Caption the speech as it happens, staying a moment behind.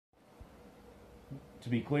to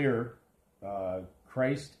be clear,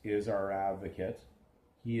 Christ is our advocate.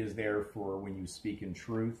 He is there for when you speak in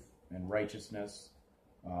truth and righteousness,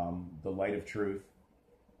 the light of truth.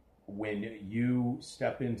 When you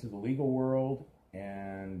step into the legal world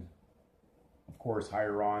and, of course,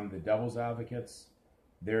 hire on the devil's advocates,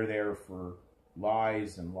 they're there for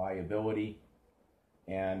lies and liability,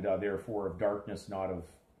 and therefore of darkness, not of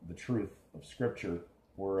the truth of Scripture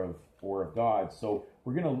or of God. So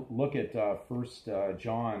we're going to look at 1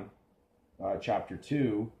 John chapter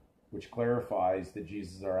 2, which clarifies that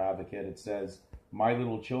Jesus is our advocate. It says, "My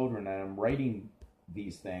little children, I am writing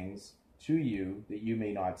these things to you that you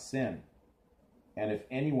may not sin. And if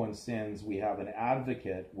anyone sins, we have an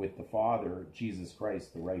advocate with the Father, Jesus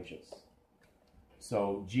Christ the righteous."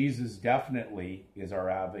 So Jesus definitely is our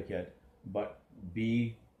advocate, but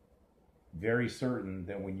be very certain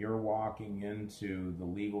that when you're walking into the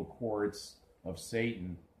legal courts of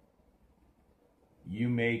Satan, you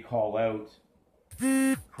may call out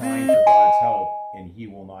crying for God's help and he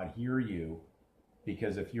will not hear you,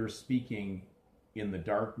 because if you're speaking in the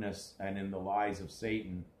darkness and in the lies of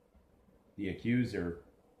Satan, the accuser,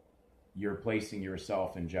 you're placing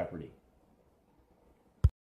yourself in jeopardy.